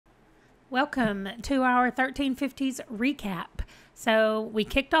Welcome to our 1350s recap. So we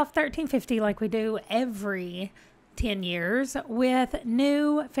kicked off 1350 like we do every 10 years with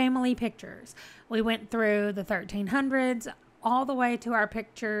new family pictures. We went through the 1300s all the way to our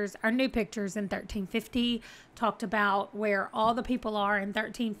new pictures in 1350, talked about where all the people are in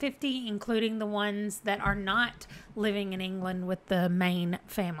 1350, including the ones that are not living in England with the main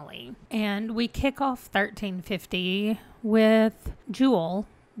family. And we kick off 1350 with Jewel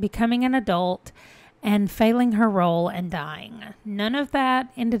becoming an adult and failing her role and dying. None of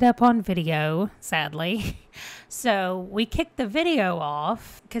that ended up on video, sadly. So we kicked the video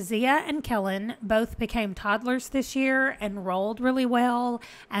off. Kezia and Kellen both became toddlers this year and rolled really well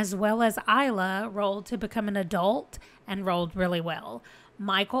as Isla rolled to become an adult and rolled really well.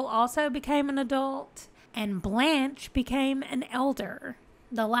 Michael also became an adult, and Blanche became an elder.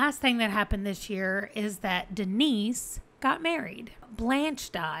 The last thing that happened this year is that Denise got married.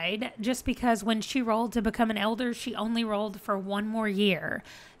 Blanche died just because when she rolled to become an elder, she only rolled for one more year.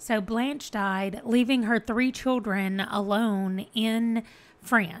 So Blanche died, leaving her 3 children alone in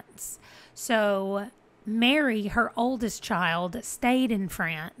France. So Mary, her oldest child, stayed in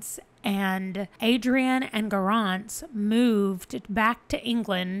France, and Adrian and Garance moved back to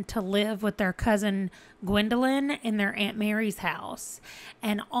England to live with their cousin Gwendolyn in their Aunt Mary's house.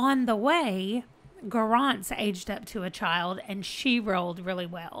 And on the way, Garance aged up to a child, and she rolled really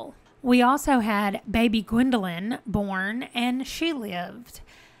well. We also had baby Gwendolyn born, and she lived.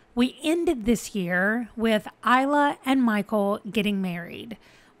 We ended this year with Isla and Michael getting married.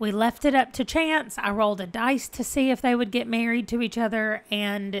 We left it up to chance. I rolled a dice to see if they would get married to each other,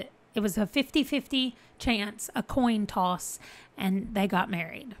 and it was a 50-50 chance, a coin toss, and they got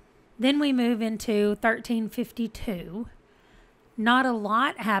married. Then we move into 1352. Not a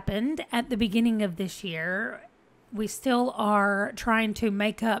lot happened at the beginning of this year. We still are trying to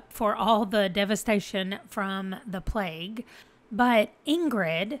make up for all the devastation from the plague. But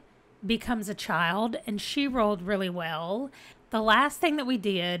Ingrid becomes a child, and she rolled really well. The last thing that we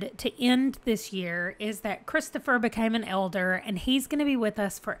did to end this year is that Christopher became an elder, and he's going to be with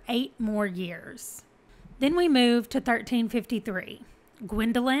us for 8 more years. Then we move to 1353.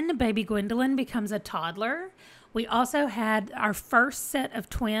 Baby Gwendolyn becomes a toddler. We also had our first set of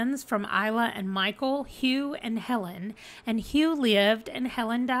twins from Isla and Michael, Hugh and Helen, and Hugh lived and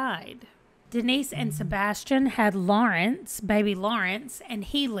Helen died. Denise and Sebastian had baby Lawrence, and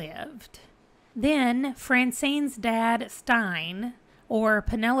he lived. Then Francine's dad, Stein, or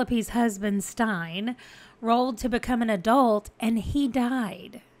Penelope's husband, Stein, rolled to become an adult, and he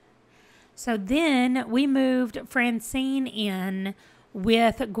died. So then we moved Francine in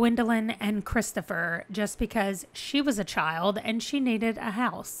with Gwendolyn and Christopher just because she was a child and she needed a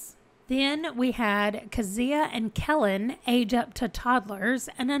house. Then we had Kezia and Kellen age up to toddlers,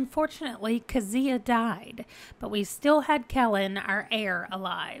 and unfortunately Kezia died, but we still had Kellen, our heir,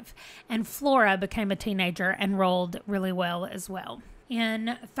 alive, and Flora became a teenager and rolled really well as well.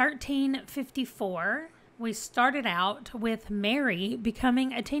 In 1354, we started out with Mary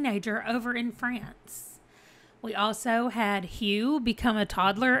becoming a teenager over in France. We also had Hugh become a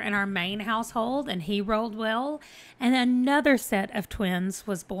toddler in our main household, and he rolled well. And another set of twins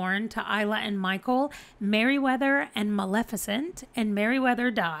was born to Isla and Michael, Merryweather and Maleficent, and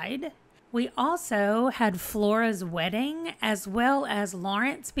Merryweather died. We also had Flora's wedding, as well as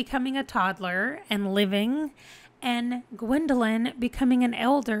Lawrence becoming a toddler and living, and Gwendolyn becoming an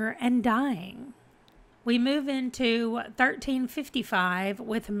elder and dying. We move into 1355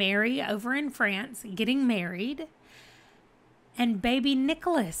 with Mary over in France getting married and baby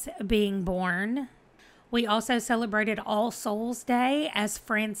Nicholas being born. We also celebrated All Souls Day as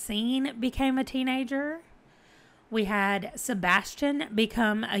Francine became a teenager. We had Sebastian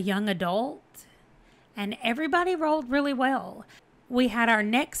become a young adult, and everybody rolled really well. We had our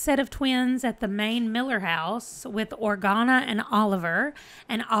next set of twins at the main Miller house with Organa and Oliver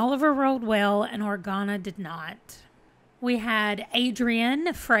rolled well and Organa did not. We had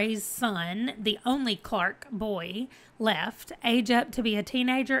Adrian, Frey's son, the only Clark boy left, age up to be a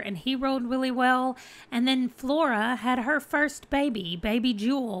teenager, and he rolled really well. And then Flora had her first baby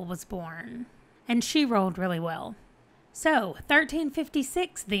Jewel was born, and she rolled really well. So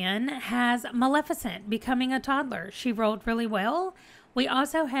 1356 then has Maleficent becoming a toddler. She rolled really well. We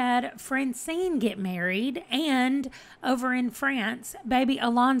also had Francine get married, and over in France, baby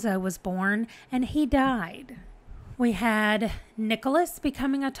Alonso was born, and he died. We had Nicholas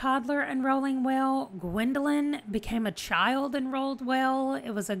becoming a toddler and rolling well. Gwendolyn became a child and rolled well. It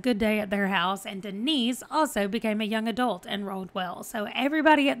was a good day at their house. And Denise also became a young adult and rolled well. So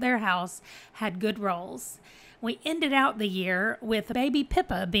everybody at their house had good rolls. We ended out the year with baby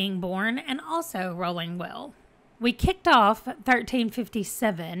Pippa being born and also rolling well. We kicked off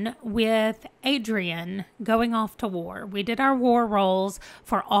 1357 with Adrian going off to war. We did our war rolls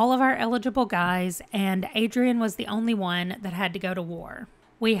for all of our eligible guys, and Adrian was the only one that had to go to war.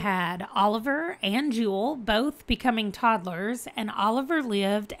 We had Oliver and Jewel both becoming toddlers, and Oliver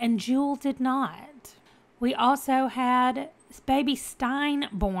lived and Jewel did not. We also had baby Stein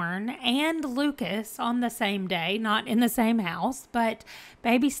born and Lucas on the same day, not in the same house, but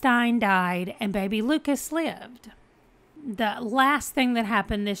baby Stein died and baby Lucas lived. The last thing that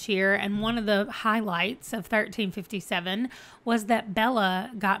happened this year, and one of the highlights of 1357, was that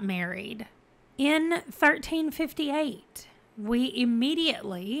Bella got married. In 1358, we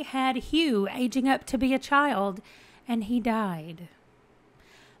immediately had Hugh aging up to be a child, and he died.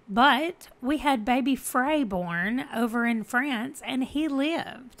 But we had baby Frey born over in France, and he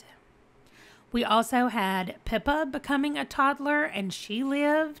lived. We also had Pippa becoming a toddler, and she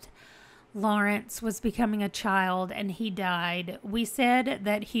lived. Lawrence was becoming a child, and he died. We said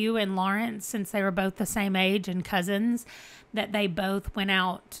that Hugh and Lawrence, since they were both the same age and cousins, that they both went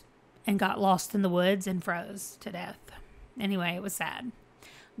out and got lost in the woods and froze to death. Anyway, it was sad.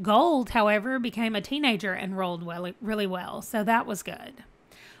 Gold, however, became a teenager and rolled really well, so that was good.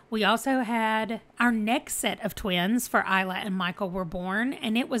 We also had our next set of twins for Isla and Michael were born,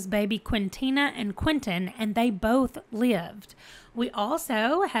 and it was baby Quintina and Quentin, and they both lived. We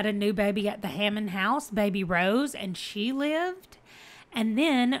also had a new baby at the Hammond house, baby Rose, and she lived. And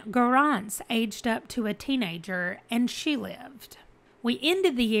then Garance aged up to a teenager, and she lived. We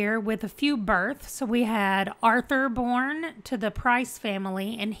ended the year with a few births. So we had Arthur born to the Price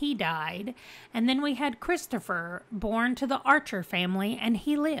family, and he died. And then we had Christopher born to the Archer family, and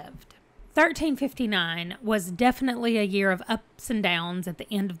he lived. 1359 was definitely a year of ups and downs at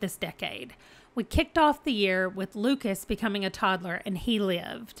the end of this decade. We kicked off the year with Lucas becoming a toddler, and he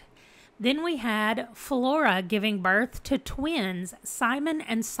lived. Then we had Flora giving birth to twins, Simon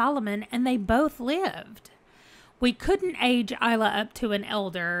and Solomon, and they both lived. We couldn't age Isla up to an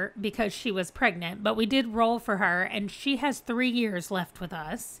elder because she was pregnant, but we did roll for her, and she has 3 years left with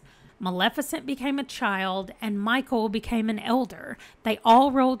us. Maleficent became a child, and Michael became an elder. They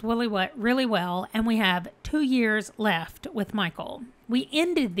all rolled really well, and we have 2 years left with Michael. We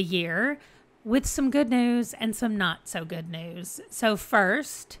ended the year with some good news and some not so good news. So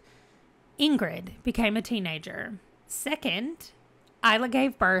first, Ingrid became a teenager. Second, Isla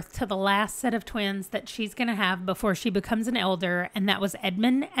gave birth to the last set of twins that she's going to have before she becomes an elder, and that was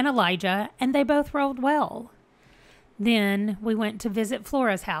Edmund and Elijah, and they both rolled well. Then we went to visit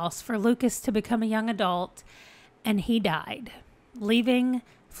Flora's house for Lucas to become a young adult, and he died, leaving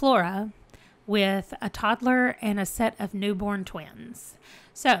Flora with a toddler and a set of newborn twins.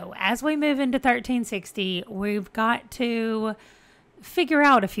 So as we move into 1360, we've got to figure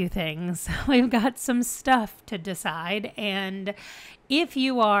out a few things. We've got some stuff to decide, and if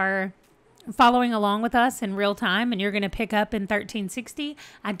you are following along with us in real time and you're going to pick up in 1360,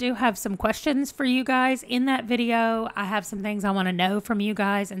 I do have some questions for you guys in that video. I have some things I want to know from you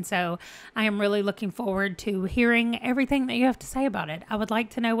guys, and so I am really looking forward to hearing everything that you have to say about it. I would like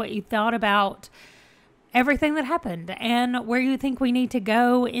to know what you thought about everything that happened and where you think we need to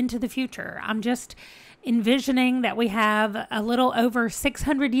go into the future. I'm just envisioning that we have a little over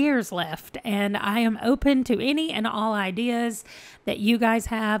 600 years left, and I am open to any and all ideas that you guys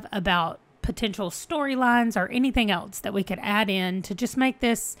have about potential storylines or anything else that we could add in to just make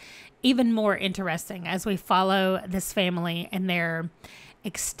this even more interesting as we follow this family and their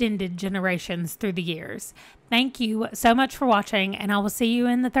extended generations through the years. Thank you so much for watching, and I will see you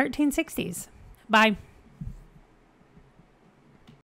in the 1360s. Bye.